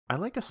I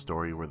like a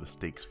story where the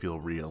stakes feel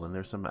real and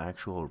there's some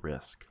actual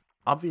risk.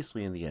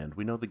 Obviously in the end,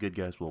 we know the good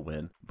guys will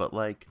win, but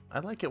I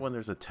like it when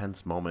there's a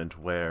tense moment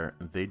where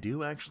they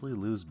do actually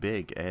lose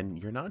big and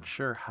you're not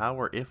sure how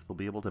or if they'll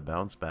be able to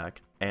bounce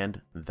back,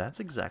 and that's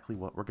exactly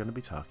what we're going to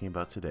be talking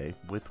about today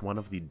with one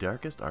of the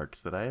darkest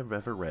arcs that I have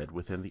ever read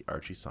within the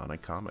Archie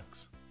Sonic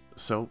comics.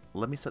 So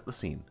let me set the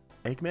scene.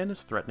 Eggman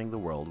is threatening the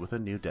world with a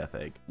new Death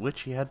Egg,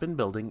 which he had been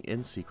building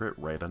in secret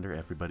right under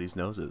everybody's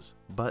noses.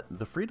 But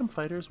the freedom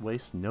fighters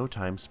waste no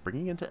time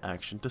springing into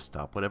action to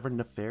stop whatever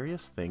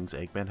nefarious things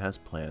Eggman has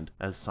planned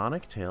as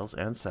Sonic, Tails,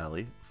 and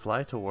Sally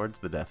fly towards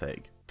the Death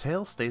Egg.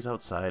 Tails stays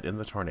outside in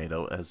the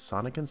tornado as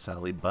Sonic and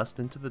Sally bust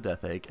into the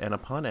Death Egg, and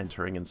upon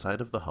entering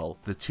inside of the hull,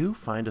 the two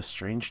find a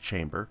strange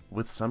chamber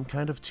with some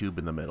kind of tube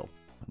in the middle.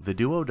 The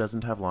duo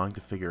doesn't have long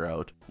to figure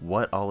out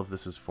what all of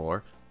this is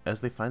for,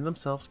 as they find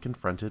themselves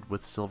confronted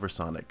with Silver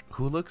Sonic,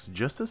 who looks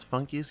just as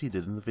funky as he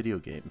did in the video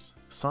games.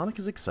 Sonic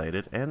is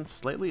excited and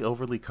slightly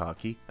overly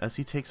cocky as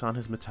he takes on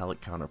his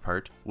metallic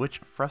counterpart, which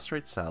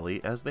frustrates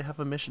Sally as they have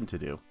a mission to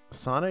do.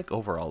 Sonic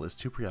overall is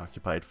too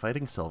preoccupied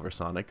fighting Silver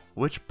Sonic,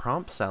 which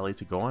prompts Sally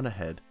to go on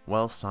ahead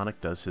while Sonic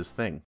does his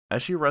thing.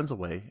 As she runs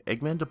away,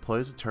 Eggman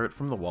deploys a turret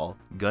from the wall,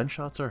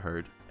 gunshots are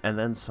heard, and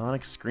then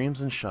Sonic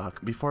screams in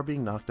shock before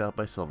being knocked out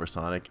by Silver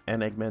Sonic,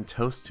 and Eggman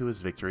toasts to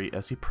his victory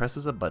as he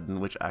presses a button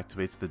which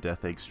activates the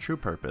Death Egg's true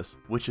purpose,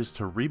 which is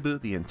to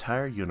reboot the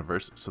entire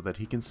universe so that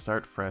he can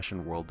start fresh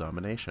in world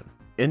domination.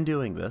 In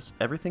doing this,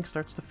 everything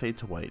starts to fade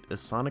to white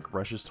as Sonic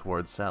rushes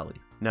towards Sally.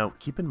 Now,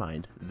 keep in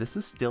mind, this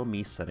is still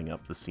me setting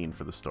up the scene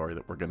for the story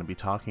that we're going to be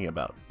talking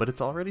about, but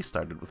it's already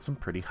started with some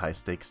pretty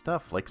high-stakes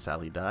stuff like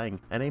Sally dying,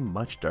 and a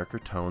much darker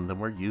tone than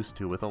we're used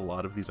to with a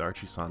lot of these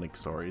Archie Sonic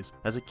stories,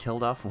 as it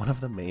killed off one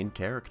of the main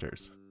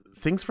characters.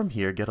 Things from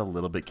here get a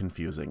little bit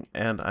confusing,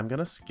 and I'm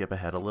gonna skip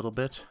ahead a little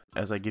bit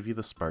as I give you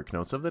the spark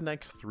notes of the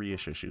next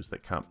 3-ish issues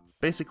that come.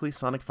 Basically,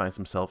 Sonic finds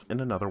himself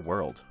in another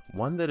world,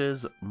 one that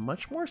is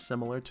much more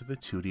similar to the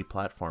 2D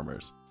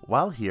platformers.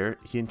 While here,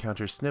 he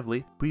encounters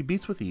Snively, who he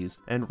beats with ease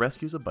and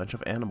rescues a bunch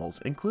of animals,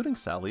 including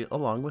Sally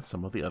along with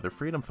some of the other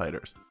freedom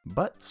fighters.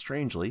 But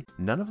strangely,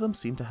 none of them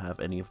seem to have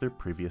any of their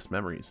previous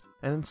memories,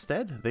 and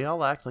instead, they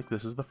all act like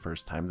this is the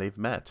first time they've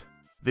met.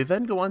 They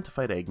then go on to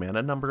fight Eggman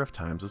a number of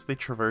times as they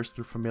traverse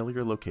through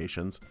familiar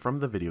locations from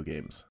the video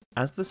games.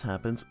 As this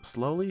happens,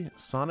 slowly,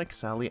 Sonic,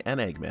 Sally, and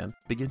Eggman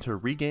begin to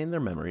regain their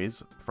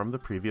memories from the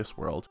previous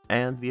world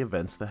and the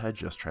events that had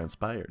just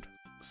transpired.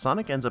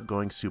 Sonic ends up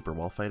going super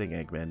while fighting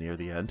Eggman near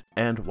the end,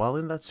 and while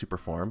in that super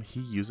form,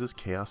 he uses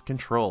Chaos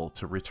Control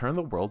to return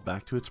the world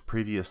back to its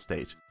previous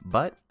state,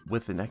 but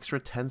with an extra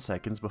 10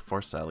 seconds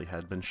before Sally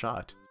had been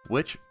shot,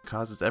 which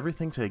causes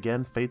everything to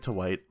again fade to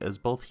white as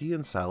both he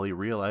and Sally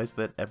realize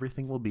that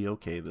everything will be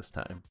okay this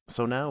time.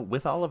 So now,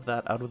 with all of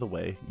that out of the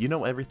way, you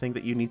know everything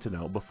that you need to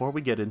know before we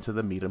get into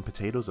the meat and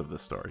potatoes of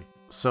this story.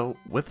 So,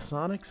 with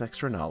Sonic's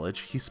extra knowledge,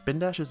 he spin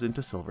dashes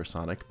into Silver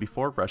Sonic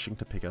before rushing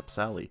to pick up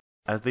Sally.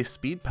 As they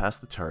speed past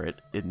the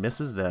turret, it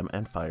misses them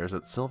and fires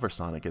at Silver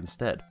Sonic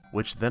instead,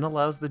 which then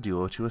allows the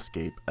duo to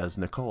escape as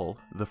Nicole,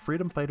 the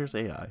Freedom Fighter's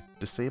AI,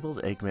 disables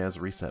Eggman's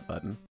reset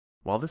button.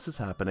 While this is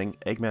happening,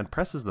 Eggman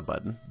presses the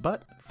button,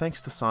 but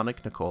thanks to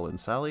Sonic, Nicole, and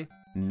Sally,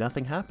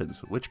 nothing happens,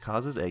 which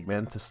causes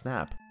Eggman to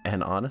snap.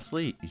 And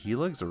honestly, he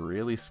looks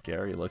really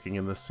scary looking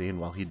in this scene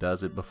while he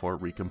does it before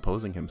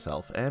recomposing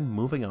himself and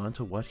moving on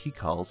to what he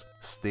calls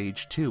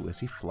Stage 2 as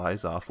he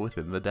flies off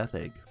within the Death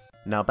Egg.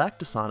 Now back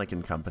to Sonic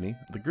and company,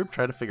 the group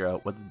try to figure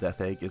out what the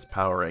Death Egg is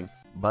powering,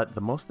 but the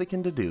most they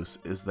can deduce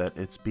is that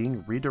it's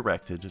being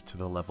redirected to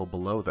the level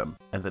below them,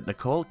 and that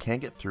Nicole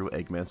can't get through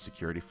Eggman's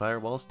security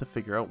firewalls to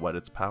figure out what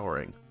it's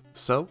powering.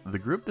 So, the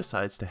group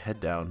decides to head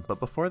down, but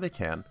before they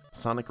can,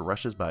 Sonic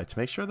rushes by to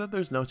make sure that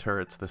there's no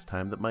turrets this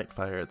time that might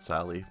fire at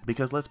Sally,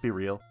 because let's be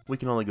real, we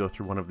can only go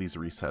through one of these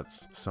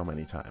resets so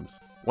many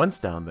times. Once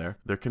down there,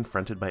 they're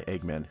confronted by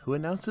Eggman, who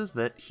announces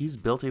that he's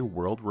built a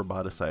world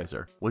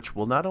roboticizer, which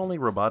will not only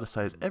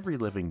roboticize every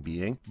living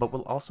being, but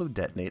will also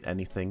detonate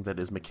anything that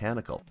is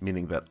mechanical,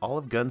 meaning that all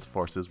of Gun's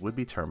forces would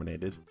be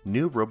terminated,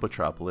 New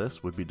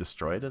Robotropolis would be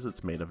destroyed as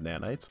it's made of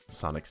nanites,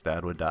 Sonic's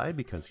dad would die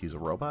because he's a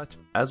robot,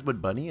 as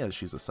would Bunny as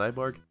she's a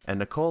cyborg, and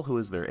Nicole, who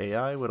is their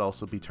AI, would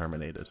also be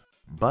terminated.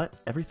 But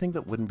everything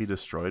that wouldn't be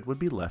destroyed would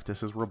be left as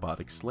his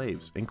robotic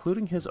slaves,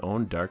 including his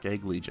own Dark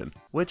Egg Legion,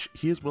 which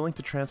he is willing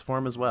to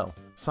transform as well.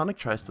 Sonic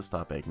tries to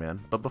stop Eggman,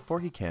 but before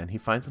he can, he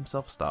finds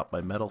himself stopped by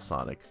Metal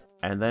Sonic.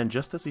 And then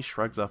just as he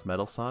shrugs off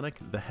Metal Sonic,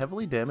 the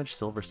heavily damaged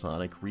Silver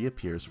Sonic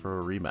reappears for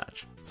a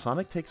rematch.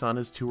 Sonic takes on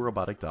his two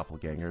robotic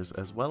doppelgangers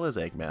as well as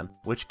Eggman,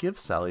 which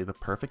gives Sally the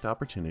perfect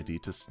opportunity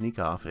to sneak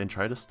off and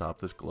try to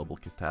stop this global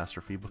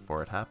catastrophe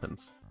before it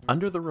happens.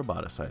 Under the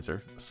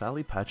roboticizer,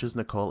 Sally patches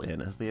Nicole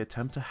in as they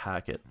attempt to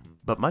hack it,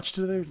 but much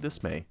to their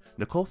dismay,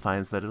 Nicole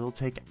finds that it'll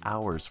take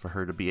hours for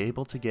her to be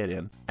able to get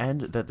in,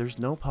 and that there's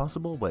no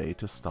possible way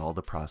to stall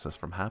the process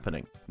from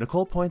happening.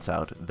 Nicole points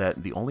out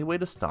that the only way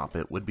to stop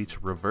it would be to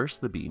reverse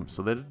the beam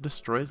so that it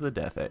destroys the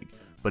Death Egg,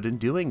 but in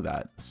doing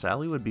that,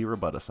 Sally would be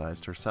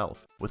roboticized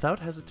herself. Without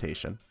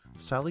hesitation,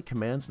 Sally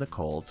commands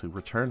Nicole to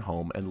return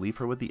home and leave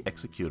her with the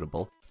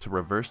executable to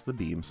reverse the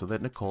beam so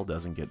that Nicole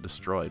doesn't get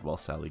destroyed while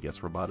Sally gets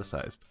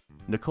roboticized.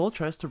 Nicole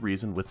tries to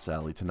reason with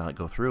Sally to not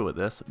go through with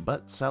this,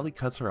 but Sally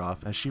cuts her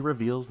off as she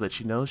reveals that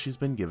she knows she's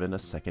been given a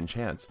second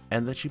chance,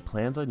 and that she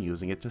plans on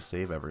using it to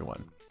save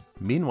everyone.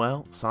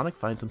 Meanwhile, Sonic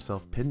finds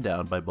himself pinned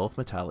down by both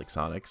Metallic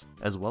Sonics,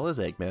 as well as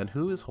Eggman,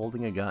 who is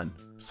holding a gun.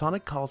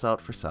 Sonic calls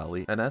out for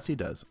Sally, and as he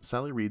does,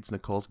 Sally reads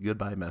Nicole's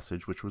goodbye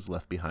message which was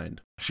left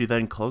behind. She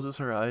then closes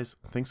her eyes,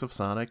 thinks of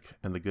Sonic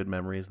and the good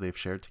memories they've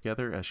shared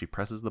together as she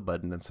presses the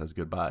button and says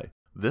goodbye.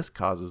 This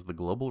causes the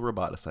global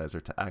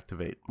roboticizer to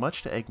activate,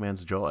 much to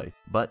Eggman's joy,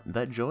 but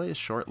that joy is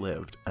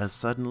short-lived, as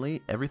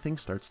suddenly everything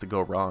starts to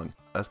go wrong,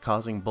 as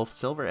causing both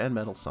Silver and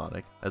Metal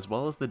Sonic, as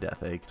well as the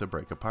Death Egg, to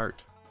break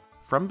apart.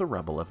 From the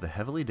rubble of the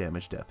heavily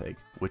damaged Death Egg,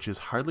 which is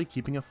hardly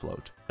keeping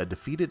afloat, a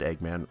defeated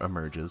Eggman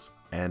emerges,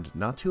 and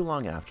not too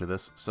long after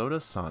this, so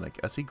does Sonic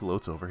as he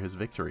gloats over his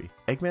victory.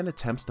 Eggman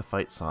attempts to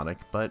fight Sonic,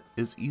 but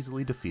is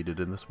easily defeated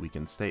in this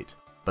weakened state.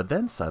 But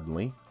then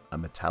suddenly, a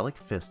metallic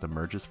fist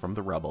emerges from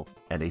the rubble,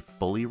 and a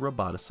fully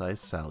roboticized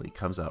Sally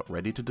comes out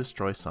ready to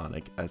destroy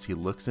Sonic as he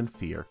looks in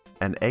fear,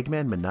 and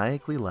Eggman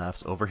maniacally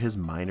laughs over his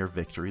minor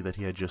victory that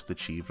he had just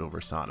achieved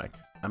over Sonic.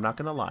 I'm not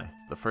gonna lie,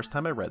 the first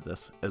time I read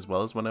this, as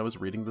well as when I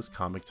was reading this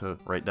comic to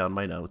write down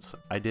my notes,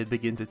 I did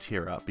begin to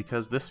tear up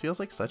because this feels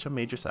like such a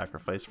major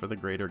sacrifice for the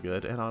greater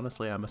good, and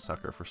honestly I'm a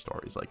sucker for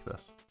stories like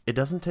this. It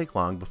doesn't take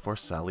long before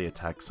Sally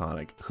attacks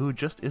Sonic, who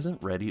just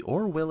isn't ready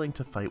or willing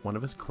to fight one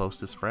of his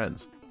closest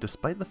friends,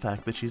 despite the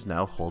fact that she's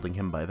now holding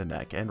him by the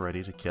neck and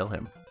ready to kill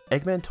him.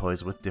 Eggman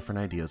toys with different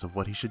ideas of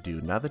what he should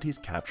do now that he's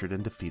captured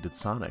and defeated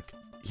Sonic.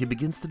 He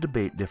begins to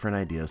debate different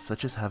ideas,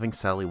 such as having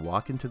Sally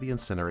walk into the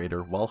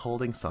incinerator while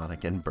holding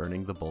Sonic and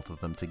burning the both of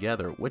them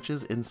together, which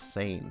is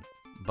insane.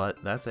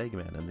 But that's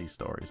Eggman in these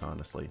stories,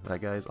 honestly.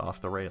 That guy's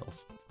off the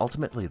rails.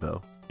 Ultimately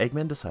though,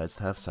 Eggman decides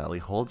to have Sally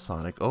hold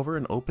Sonic over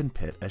an open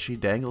pit as she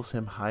dangles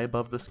him high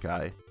above the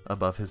sky,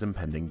 above his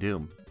impending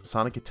doom.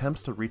 Sonic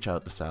attempts to reach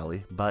out to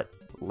Sally, but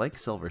like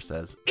Silver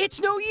says, "It's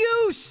no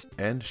use!"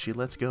 and she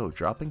lets go,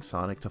 dropping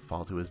Sonic to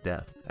fall to his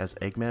death, as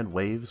Eggman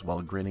waves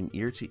while grinning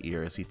ear to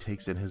ear as he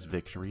takes in his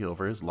victory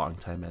over his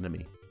longtime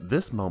enemy.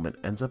 This moment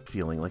ends up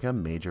feeling like a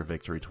major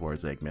victory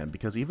towards Eggman,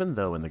 because even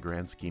though in the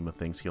grand scheme of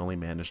things he only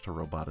managed to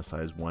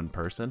roboticize one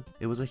person,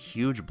 it was a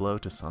huge blow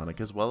to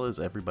Sonic as well as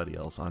everybody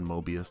else on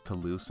Mobius to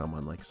lose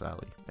someone like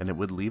Sally, and it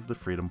would leave the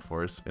Freedom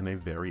Force in a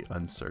very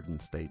uncertain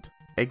state.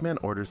 Eggman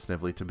orders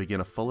Snively to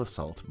begin a full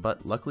assault,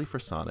 but luckily for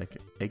Sonic,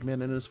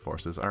 Eggman and his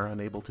forces are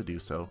unable to do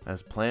so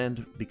as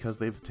planned because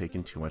they've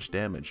taken too much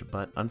damage,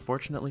 but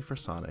unfortunately for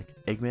Sonic,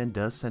 Eggman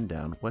does send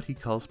down what he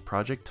calls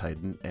Project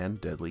Titan and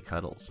Deadly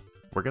Cuddles.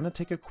 We're gonna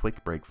take a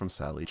quick break from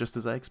Sally just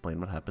as I explain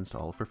what happens to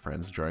all of her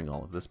friends during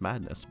all of this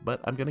madness, but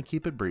I'm gonna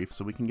keep it brief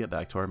so we can get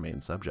back to our main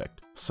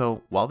subject.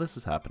 So, while this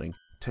is happening,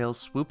 Tails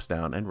swoops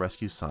down and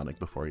rescues Sonic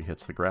before he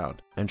hits the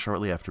ground, and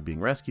shortly after being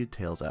rescued,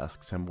 Tails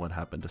asks him what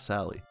happened to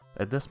Sally.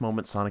 At this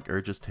moment, Sonic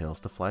urges Tails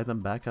to fly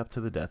them back up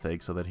to the Death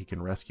Egg so that he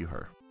can rescue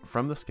her.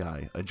 From the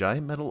sky, a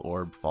giant metal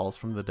orb falls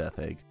from the Death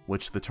Egg,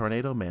 which the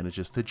tornado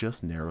manages to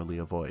just narrowly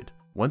avoid.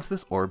 Once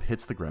this orb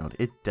hits the ground,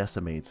 it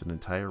decimates an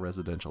entire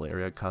residential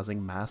area,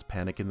 causing mass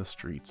panic in the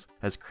streets,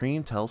 as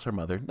Cream tells her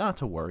mother not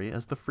to worry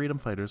as the freedom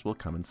fighters will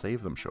come and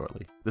save them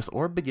shortly. This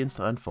orb begins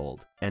to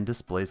unfold, and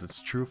displays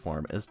its true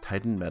form as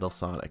Titan Metal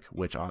Sonic,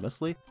 which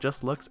honestly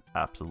just looks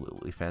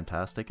absolutely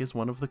fantastic, is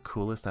one of the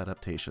coolest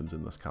adaptations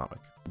in this comic.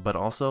 But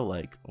also,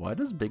 like, why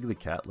does Big the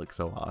Cat look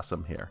so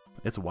awesome here?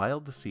 It's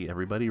wild to see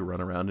everybody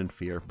run around in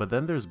fear, but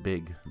then there's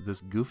Big,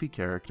 this goofy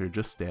character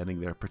just standing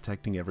there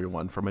protecting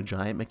everyone from a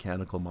giant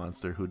mechanical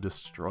monster who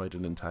destroyed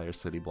an entire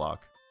city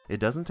block. It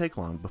doesn't take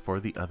long before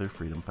the other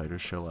freedom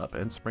fighters show up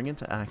and spring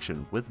into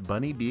action, with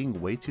Bunny being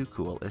way too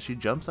cool as she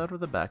jumps out of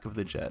the back of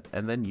the jet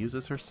and then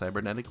uses her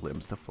cybernetic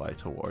limbs to fly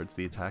towards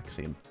the attack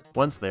scene.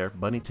 Once there,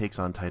 Bunny takes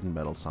on Titan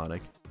Metal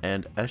Sonic,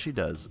 and as she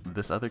does,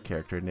 this other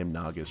character named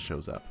Nagas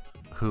shows up,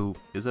 who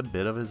is a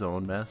bit of his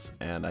own mess,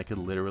 and I could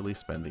literally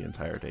spend the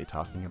entire day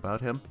talking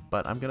about him,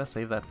 but I'm gonna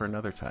save that for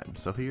another time,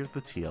 so here's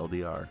the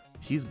TLDR.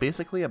 He's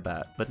basically a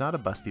bat, but not a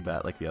busty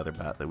bat like the other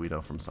bat that we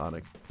know from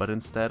Sonic, but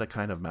instead a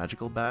kind of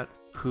magical bat,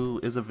 who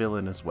is a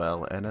villain as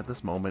well, and at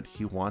this moment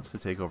he wants to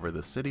take over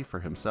the city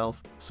for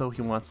himself, so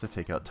he wants to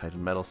take out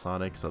Titan Metal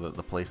Sonic so that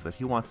the place that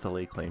he wants to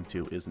lay claim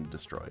to isn't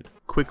destroyed.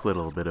 Quick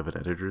little bit of an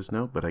editor's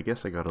note, but I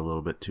guess I got a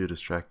little bit too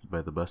distracted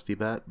by the busty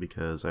bat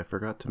because I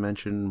forgot to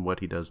mention what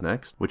he does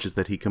next, which is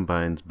that he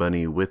combines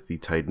Bunny with the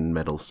Titan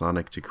Metal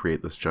Sonic to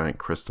create this giant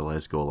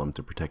crystallized golem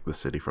to protect the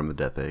city from the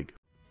Death Egg.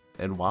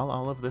 And while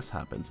all of this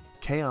happens,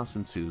 chaos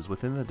ensues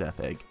within the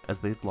Death Egg as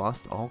they've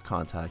lost all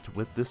contact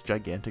with this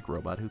gigantic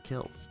robot who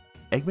kills.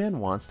 Eggman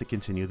wants to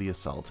continue the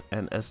assault,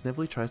 and as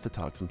Snively tries to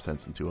talk some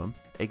sense into him,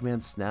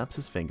 Eggman snaps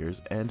his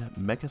fingers and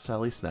Mecha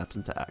Sally snaps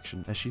into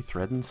action as she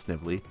threatens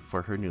Snively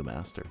for her new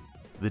master.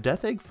 The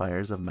Death Egg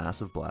fires a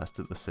massive blast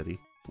at the city,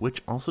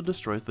 which also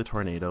destroys the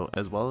tornado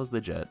as well as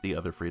the jet the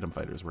other freedom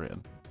fighters were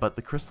in. But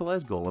the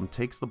crystallized golem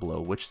takes the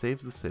blow, which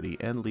saves the city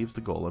and leaves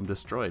the golem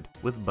destroyed,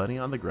 with Bunny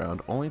on the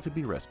ground only to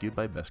be rescued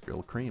by Best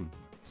Girl Cream.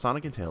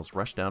 Sonic and Tails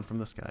rush down from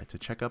the sky to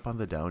check up on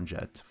the down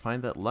jet to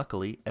find that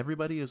luckily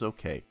everybody is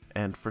okay,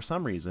 and for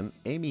some reason,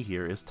 Amy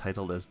here is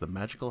titled as the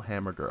Magical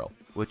Hammer Girl,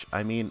 which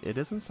I mean, it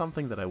isn't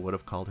something that I would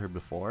have called her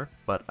before,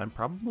 but I'm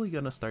probably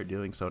gonna start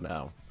doing so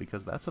now,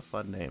 because that's a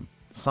fun name.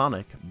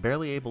 Sonic,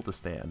 barely able to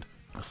stand,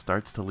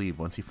 starts to leave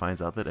once he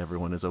finds out that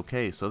everyone is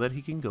okay so that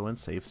he can go and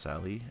save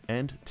Sally,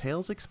 and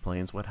Tails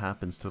explains what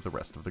happens to the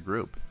rest of the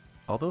group.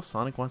 Although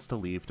Sonic wants to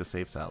leave to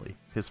save Sally,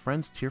 his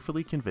friends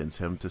tearfully convince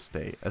him to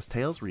stay as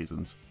Tails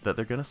reasons that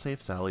they're gonna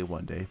save Sally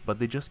one day, but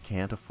they just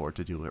can't afford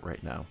to do it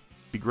right now.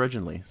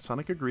 Begrudgingly,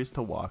 Sonic agrees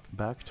to walk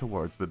back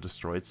towards the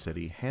destroyed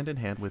city hand in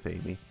hand with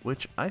Amy,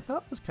 which I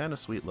thought was kinda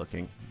sweet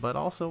looking, but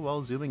also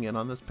while zooming in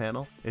on this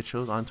panel, it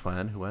shows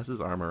Antoine who has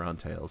his arm around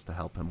Tails to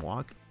help him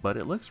walk, but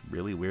it looks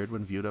really weird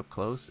when viewed up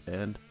close,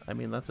 and I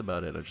mean that's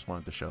about it, I just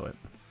wanted to show it.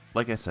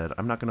 Like I said,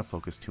 I'm not going to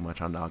focus too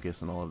much on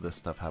August and all of this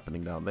stuff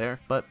happening down there,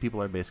 but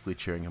people are basically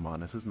cheering him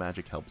on as his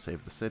magic helps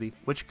save the city,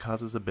 which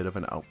causes a bit of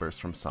an outburst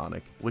from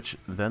Sonic, which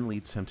then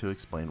leads him to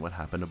explain what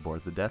happened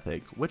aboard the Death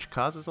Egg, which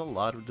causes a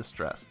lot of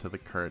distress to the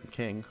current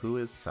king, who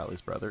is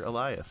Sally's brother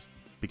Elias.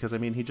 Because I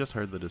mean, he just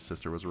heard that his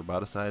sister was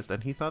roboticized,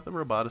 and he thought that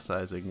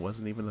roboticizing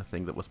wasn't even the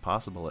thing that was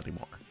possible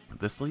anymore.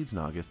 This leads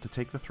Naugus to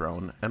take the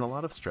throne, and a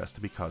lot of stress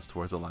to be caused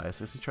towards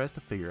Elias as he tries to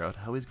figure out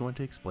how he's going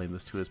to explain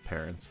this to his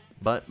parents.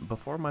 But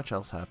before much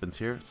else happens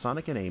here,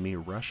 Sonic and Amy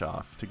rush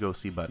off to go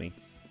see Bunny.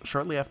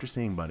 Shortly after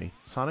seeing Bunny,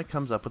 Sonic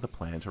comes up with a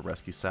plan to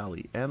rescue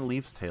Sally, and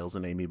leaves Tails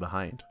and Amy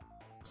behind.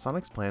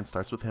 Sonic's plan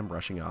starts with him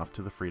rushing off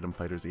to the Freedom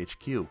Fighters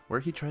HQ, where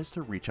he tries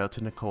to reach out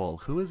to Nicole,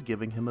 who is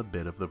giving him a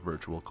bit of the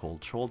virtual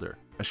cold shoulder.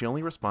 She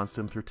only responds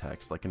to him through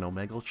text like an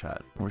Omegle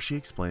chat, where she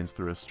explains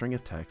through a string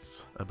of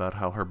texts about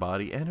how her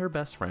body and her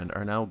best friend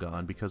are now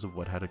gone because of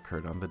what had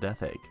occurred on the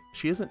Death Egg.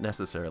 She isn't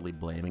necessarily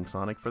blaming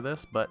Sonic for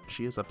this, but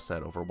she is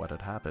upset over what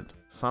had happened.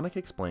 Sonic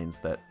explains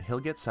that he'll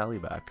get Sally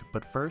back,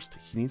 but first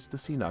he needs to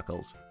see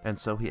Knuckles, and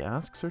so he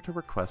asks her to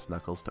request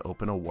Knuckles to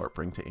open a warp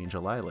ring to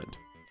Angel Island.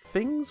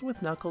 Things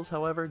with Knuckles,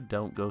 however,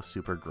 don't go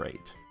super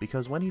great,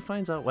 because when he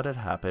finds out what had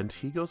happened,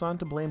 he goes on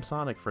to blame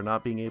Sonic for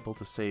not being able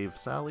to save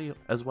Sally,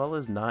 as well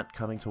as not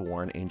coming to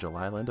warn Angel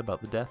Island about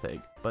the Death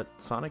Egg. But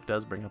Sonic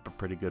does bring up a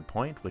pretty good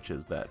point, which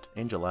is that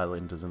Angel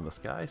Island is in the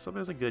sky, so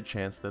there's a good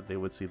chance that they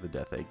would see the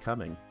Death Egg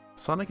coming.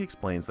 Sonic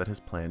explains that his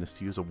plan is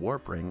to use a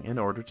warp ring in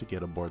order to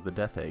get aboard the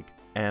Death Egg,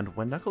 and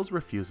when Knuckles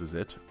refuses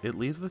it, it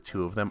leaves the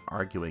two of them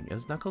arguing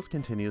as Knuckles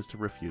continues to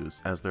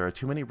refuse as there are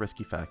too many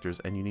risky factors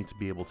and you need to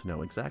be able to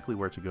know exactly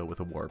where to go with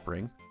a warp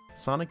ring.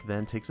 Sonic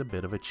then takes a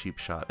bit of a cheap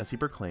shot as he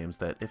proclaims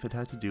that if it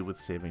had to do with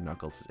saving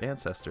Knuckles'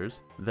 ancestors,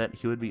 that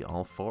he would be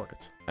all for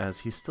it, as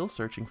he's still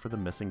searching for the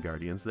missing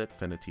Guardians that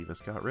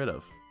Finitivus got rid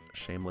of.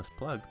 Shameless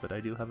plug, but I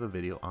do have a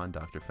video on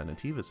Dr.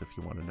 Finitivus if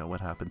you want to know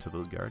what happened to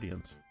those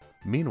Guardians.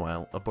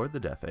 Meanwhile, aboard the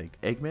Death Egg,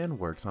 Eggman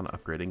works on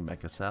upgrading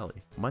Mecha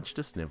Sally, much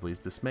to Snively's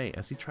dismay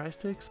as he tries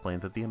to explain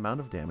that the amount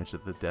of damage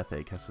that the Death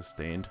Egg has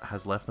sustained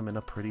has left them in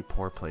a pretty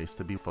poor place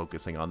to be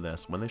focusing on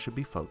this when they should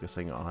be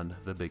focusing on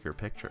the bigger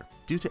picture.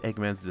 Due to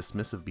Eggman's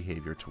dismissive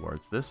behavior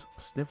towards this,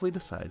 Snively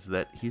decides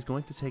that he's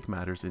going to take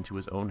matters into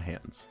his own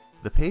hands.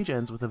 The page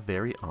ends with a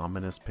very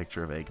ominous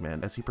picture of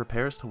Eggman as he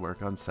prepares to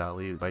work on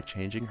Sally by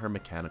changing her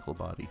mechanical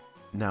body.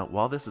 Now,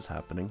 while this is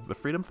happening, the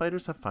Freedom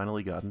Fighters have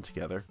finally gotten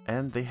together,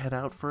 and they head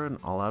out for an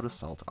all-out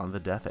assault on the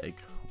Death Egg,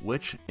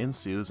 which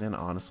ensues in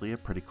honestly a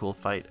pretty cool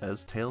fight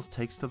as Tails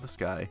takes to the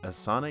sky as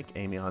Sonic,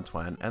 Amy,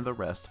 Antoine, and the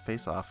rest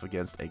face off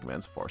against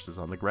Eggman's forces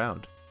on the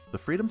ground. The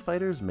Freedom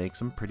Fighters make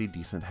some pretty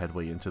decent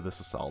headway into this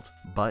assault,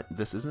 but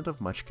this isn't of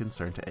much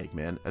concern to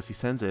Eggman as he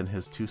sends in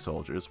his two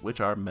soldiers,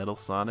 which are Metal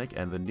Sonic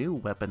and the new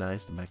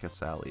weaponized Mecha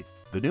Sally.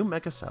 The new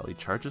Mecha Sally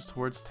charges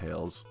towards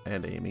Tails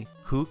and Amy,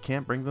 who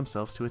can't bring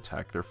themselves to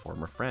attack their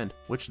former friend,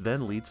 which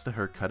then leads to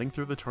her cutting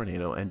through the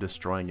tornado and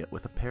destroying it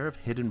with a pair of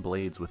hidden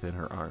blades within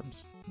her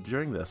arms.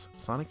 During this,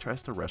 Sonic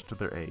tries to rush to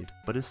their aid,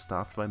 but is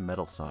stopped by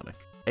Metal Sonic.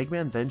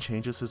 Eggman then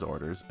changes his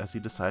orders as he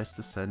decides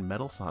to send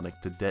Metal Sonic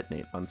to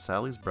detonate on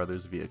Sally's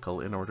brother's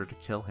vehicle in order to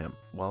kill him,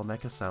 while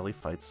Mecha Sally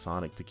fights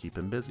Sonic to keep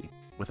him busy.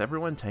 With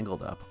everyone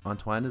tangled up,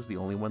 Antoine is the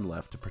only one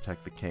left to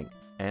protect the king,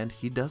 and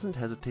he doesn't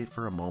hesitate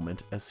for a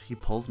moment as he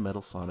pulls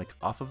Metal Sonic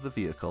off of the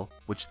vehicle,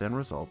 which then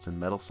results in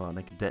Metal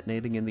Sonic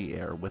detonating in the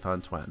air with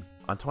Antoine.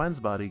 Antoine's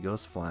body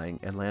goes flying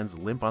and lands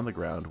limp on the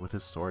ground with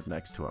his sword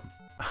next to him.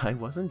 I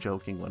wasn't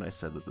joking when I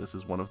said that this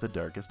is one of the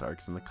darkest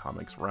arcs in the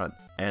comics run,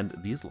 and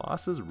these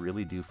losses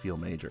really do feel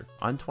major.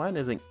 Antoine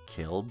isn't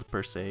killed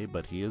per se,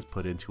 but he is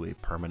put into a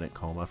permanent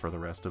coma for the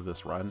rest of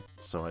this run,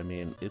 so I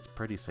mean, it's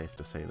pretty safe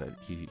to say that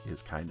he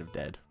is kind of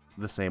dead.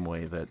 The same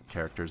way that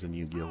characters in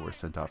Yu-Gi-Oh! Were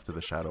sent off to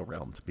the Shadow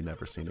Realm to be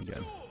never seen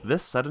again.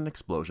 This sudden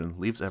explosion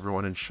leaves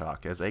everyone in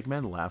shock as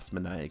Eggman laughs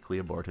maniacally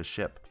aboard his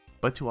ship.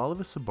 But to all of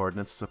his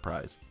subordinates'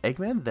 surprise,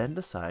 Eggman then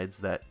decides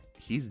that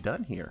he's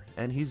done here,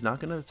 and he's not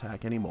going to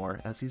attack anymore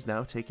as he's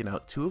now taken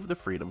out 2 of the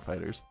freedom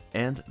fighters,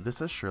 and this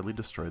has surely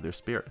destroyed their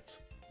spirits.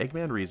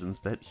 Eggman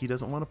reasons that he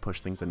doesn't want to push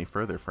things any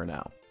further for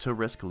now, to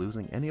risk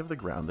losing any of the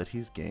ground that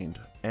he's gained,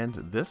 and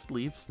this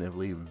leaves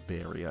Snively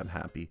very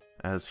unhappy,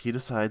 as he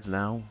decides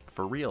now,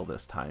 for real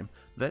this time,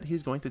 that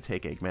he's going to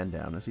take Eggman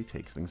down as he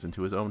takes things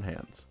into his own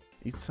hands.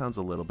 It sounds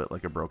a little bit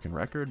like a broken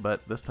record,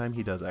 but this time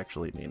he does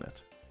actually mean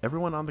it.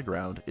 Everyone on the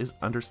ground is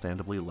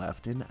understandably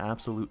left in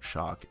absolute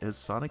shock as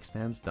Sonic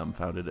stands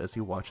dumbfounded as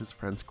he watches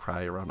friends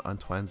cry around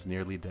Antoine's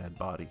nearly dead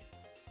body.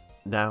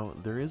 Now,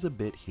 there is a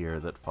bit here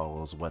that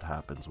follows what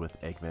happens with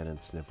Eggman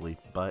and Snively,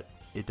 but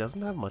it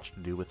doesn't have much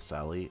to do with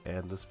Sally,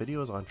 and this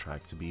video is on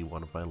track to be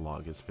one of my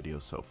longest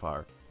videos so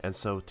far. And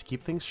so, to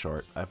keep things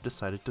short, I've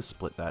decided to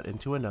split that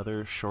into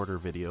another shorter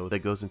video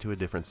that goes into a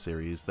different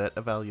series that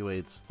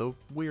evaluates the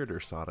weirder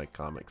Sonic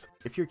comics.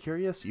 If you're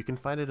curious, you can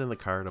find it in the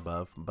card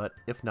above, but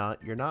if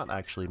not, you're not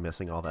actually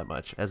missing all that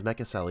much, as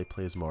Mecha Sally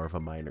plays more of a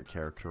minor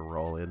character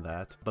role in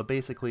that. But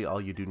basically,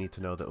 all you do need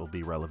to know that will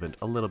be relevant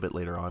a little bit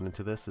later on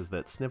into this is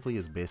that Snively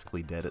is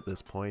basically dead at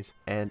this point,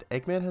 and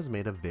Eggman has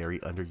made a very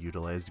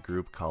underutilized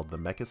group called the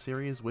Mecha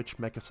series, which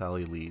Mecha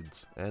Sally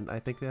leads, and I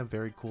think they have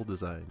very cool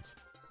designs.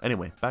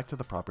 Anyway, back to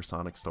the proper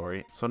Sonic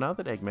story. So now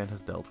that Eggman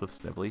has dealt with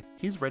Snively,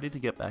 he's ready to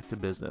get back to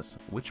business,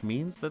 which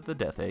means that the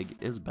Death Egg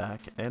is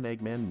back and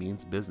Eggman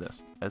means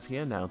business, as he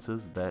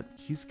announces that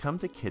he's come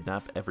to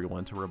kidnap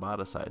everyone to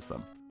roboticize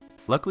them.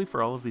 Luckily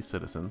for all of these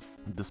citizens,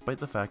 despite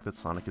the fact that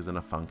Sonic is in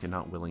a funk and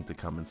not willing to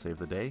come and save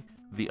the day,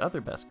 the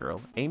other best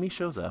girl, Amy,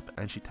 shows up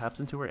and she taps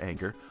into her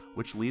anger,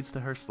 which leads to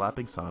her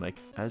slapping Sonic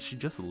as she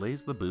just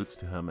lays the boots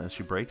to him as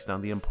she breaks down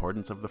the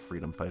importance of the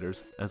freedom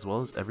fighters, as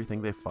well as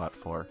everything they fought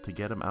for to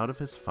get him out of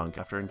his funk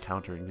after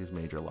encountering these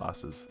major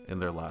losses in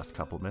their last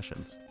couple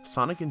missions.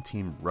 Sonic and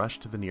team rush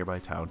to the nearby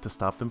town to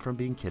stop them from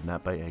being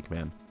kidnapped by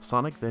Eggman.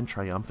 Sonic then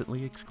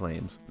triumphantly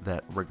exclaims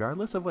that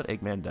regardless of what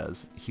Eggman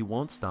does, he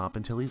won't stop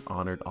until he's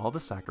honored all the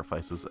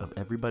sacrifices of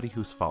everybody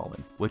who's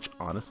fallen, which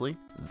honestly,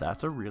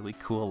 that's a really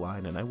cool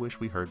line and I wish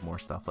we heard more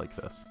stuff like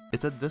this.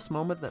 It's at this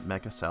moment that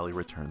Mecha Sally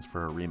returns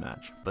for a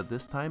rematch, but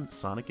this time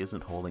Sonic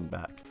isn't holding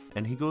back,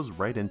 and he goes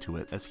right into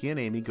it as he and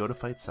Amy go to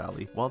fight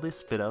Sally while they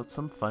spit out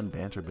some fun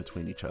banter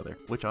between each other,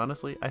 which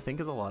honestly I think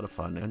is a lot of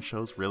fun and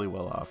shows really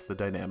well off the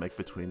dynamic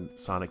between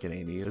Sonic and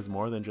Amy is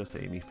more than just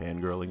Amy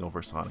fangirling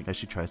over Sonic as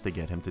she tries to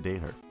get him to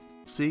date her.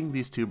 Seeing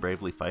these two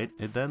bravely fight,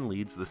 it then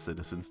leads the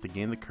citizens to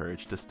gain the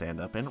courage to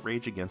stand up and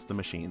rage against the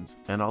machines,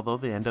 and although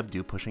they end up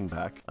pushing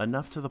back,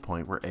 enough to the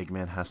point where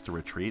Eggman has to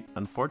retreat,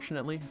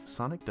 unfortunately,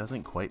 Sonic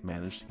doesn't quite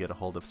manage to get a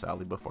hold of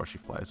Sally before she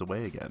flies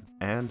away again.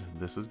 And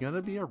this is going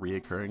to be a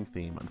reoccurring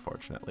theme,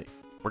 unfortunately.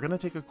 We're going to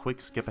take a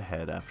quick skip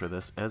ahead after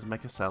this as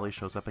Mecha Sally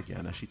shows up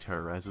again as she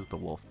terrorizes the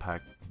wolf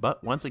pack,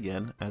 but once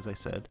again, as I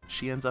said,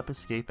 she ends up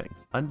escaping.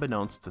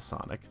 Unbeknownst to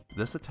Sonic,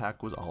 this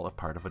attack was all a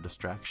part of a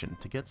distraction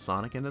to get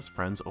Sonic and his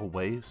friends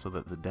away so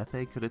that the Death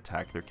Egg could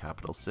attack their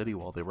capital city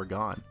while they were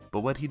gone.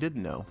 But what he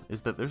didn't know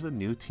is that there's a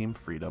new Team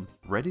Freedom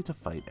ready to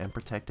fight and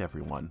protect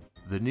everyone.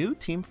 The new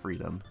Team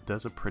Freedom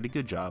does a pretty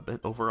good job at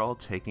overall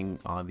taking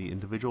on the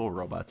individual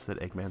robots that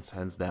Eggman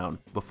sends down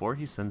before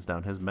he sends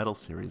down his Metal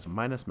series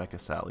minus Mecha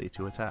Sally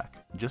to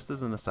attack. Just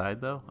as an aside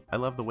though, I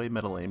love the way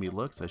Metal Amy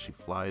looks as she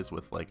flies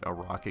with like a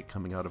rocket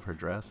coming out of her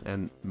dress,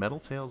 and Metal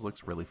Tails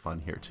looks really fun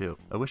here too.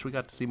 I wish we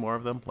got to see more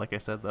of them. Like I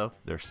said though,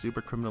 they're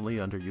super criminally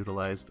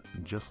underutilized,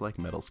 just like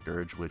Metal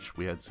Scourge, which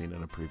we had seen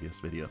in a previous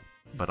video.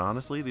 But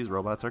honestly, these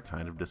robots are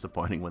kind of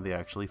disappointing when they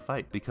actually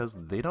fight, because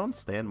they don't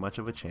stand much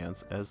of a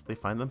chance as they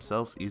find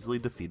themselves easily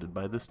defeated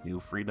by this new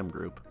Freedom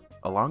group.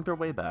 Along their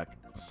way back,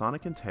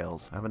 Sonic and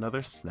Tails have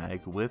another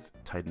snag with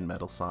Titan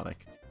Metal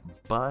Sonic.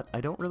 But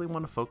I don't really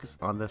want to focus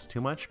on this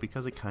too much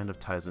because it kind of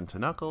ties into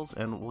Knuckles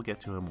and we'll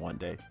get to him one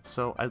day.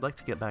 So I'd like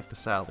to get back to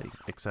Sally,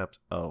 except,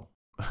 oh,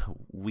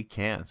 we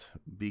can't,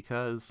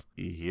 because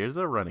here's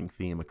a running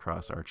theme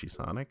across Archie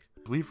Sonic.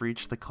 We've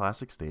reached the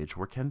classic stage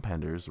where Ken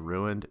Penders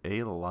ruined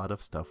a lot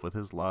of stuff with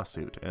his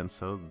lawsuit, and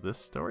so this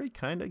story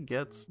kinda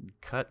gets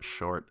cut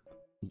short.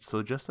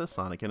 So just as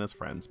Sonic and his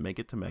friends make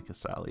it to Mecha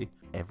Sally,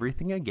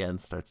 everything again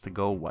starts to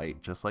go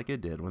white just like it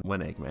did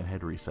when Eggman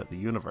had reset the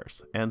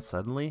universe, and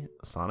suddenly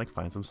Sonic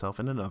finds himself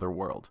in another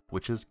world,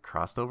 which is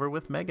crossed over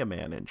with Mega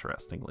Man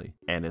interestingly,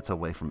 and it's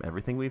away from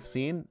everything we've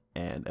seen,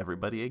 and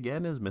everybody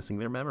again is missing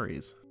their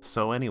memories.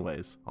 So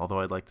anyways,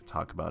 although I'd like to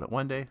talk about it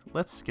one day,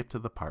 let's skip to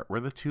the part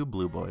where the two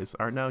blue boys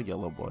are now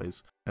yellow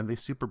boys, and they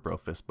super bro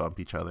fist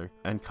bump each other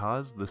and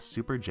cause the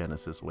Super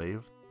Genesis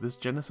Wave. This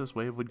Genesis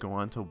Wave would go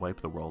on to wipe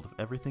the world of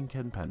everything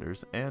Ken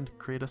Penders and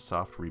create a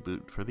soft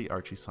reboot for the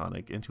Archie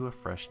Sonic into a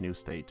fresh new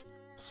state.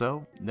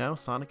 So, now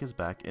Sonic is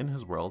back in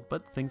his world,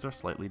 but things are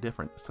slightly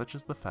different, such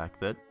as the fact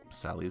that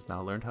Sally's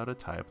now learned how to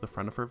tie up the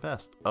front of her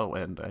vest. Oh,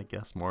 and I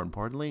guess more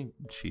importantly,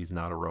 she's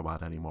not a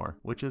robot anymore,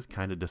 which is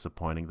kinda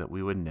disappointing that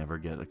we would never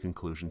get a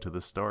conclusion to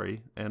the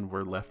story, and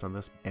we're left on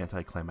this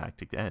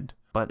anticlimactic end.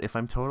 But if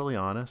I'm totally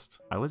honest,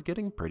 I was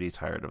getting pretty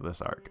tired of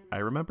this arc. I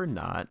remember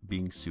not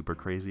being super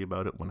crazy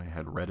about it when I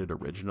had read it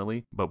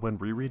originally, but when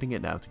rereading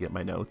it now to get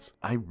my notes,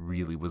 I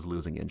really was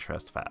losing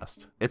interest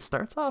fast. It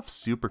starts off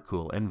super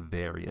cool and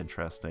very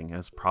interesting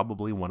as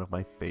probably one of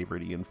my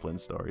favorite Ian Flynn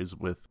stories,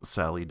 with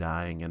Sally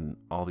dying and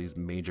all these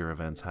major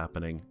events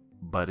happening.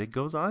 But it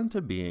goes on to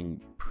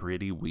being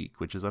pretty weak,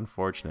 which is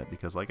unfortunate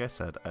because, like I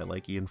said, I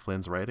like Ian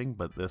Flynn's writing,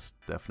 but this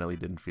definitely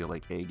didn't feel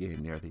like A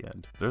game near the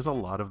end. There's a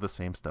lot of the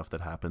same stuff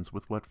that happens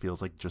with what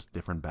feels like just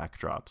different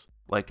backdrops.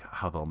 Like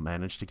how they'll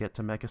manage to get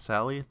to Mecha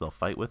Sally, they'll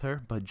fight with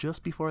her, but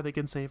just before they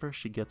can save her,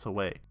 she gets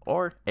away.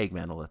 Or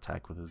Eggman will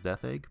attack with his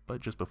death egg,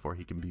 but just before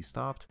he can be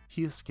stopped,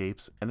 he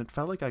escapes, and it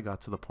felt like I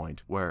got to the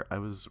point where I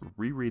was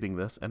rereading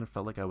this and it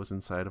felt like I was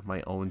inside of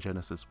my own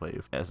Genesis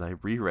wave as I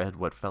reread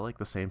what felt like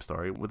the same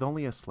story with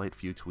only a slight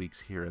few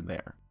tweaks here and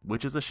there,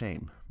 which is a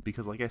shame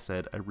because, like I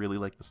said, I really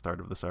liked the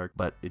start of this arc,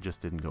 but it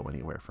just didn't go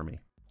anywhere for me.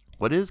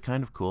 What is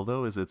kind of cool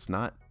though is it's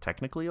not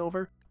technically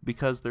over,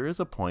 because there is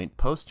a point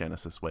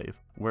post-Genesis Wave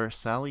where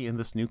Sally in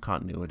this new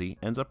continuity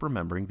ends up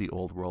remembering the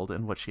old world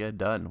and what she had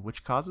done,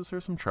 which causes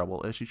her some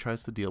trouble as she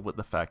tries to deal with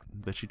the fact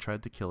that she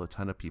tried to kill a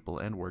ton of people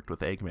and worked with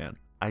Eggman.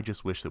 I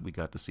just wish that we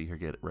got to see her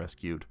get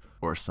rescued,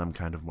 or some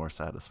kind of more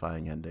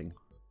satisfying ending.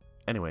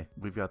 Anyway,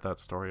 we've got that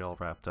story all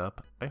wrapped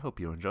up. I hope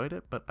you enjoyed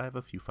it, but I have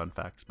a few fun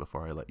facts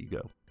before I let you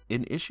go.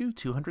 In issue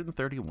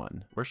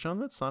 231, we're shown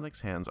that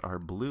Sonic's hands are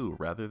blue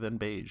rather than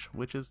beige,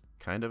 which is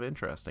kind of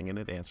interesting, and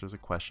it answers a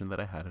question that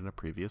I had in a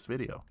previous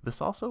video.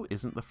 This also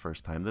isn't the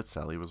first time that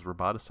Sally was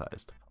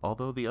roboticized,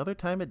 although the other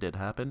time it did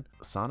happen,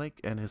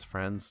 Sonic and his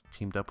friends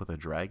teamed up with a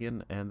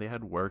dragon, and they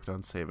had worked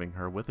on saving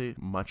her with a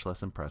much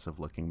less impressive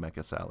looking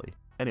Mecha Sally.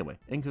 Anyway,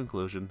 in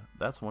conclusion,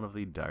 that's one of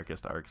the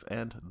darkest arcs,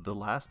 and the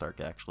last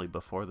arc actually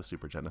before the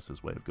Super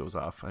Genesis wave goes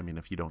off. I mean,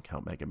 if you don't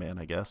count Mega Man,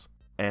 I guess.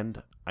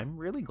 And I'm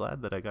really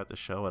glad that I got to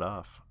show it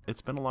off.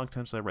 It's been a long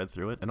time since I read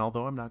through it, and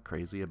although I'm not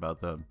crazy about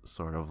the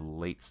sort of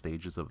late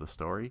stages of the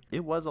story,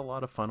 it was a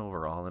lot of fun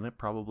overall, and it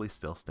probably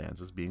still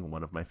stands as being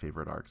one of my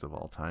favorite arcs of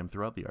all time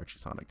throughout the Archie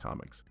Sonic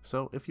comics.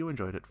 So if you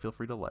enjoyed it, feel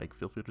free to like,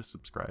 feel free to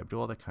subscribe,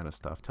 do all that kind of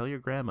stuff. Tell your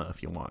grandma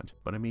if you want.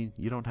 But I mean,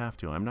 you don't have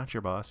to. I'm not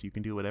your boss. You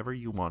can do whatever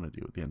you want to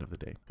do at the end of the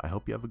day. I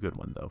hope you have a good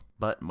one though.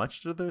 Oh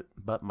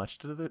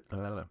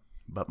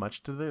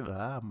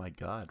my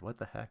god, what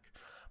the heck?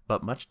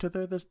 But much to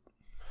their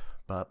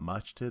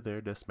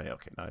dismay.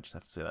 Okay, now I just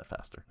have to say that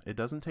faster. It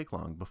doesn't take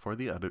long before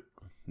the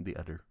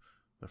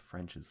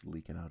French is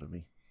leaking out of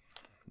me.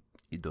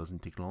 It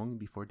doesn't take long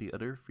before the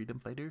other freedom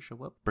fighters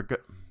show up.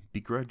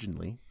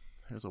 Begrudgingly,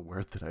 there's a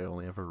word that I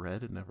only ever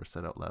read and never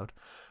said out loud.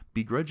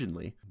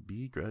 Begrudgingly,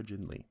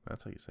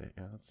 that's how you say it.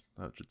 Yeah, that's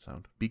how it should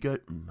sound.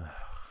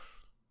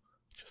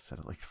 Just said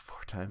it like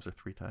 4 times or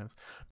 3 times.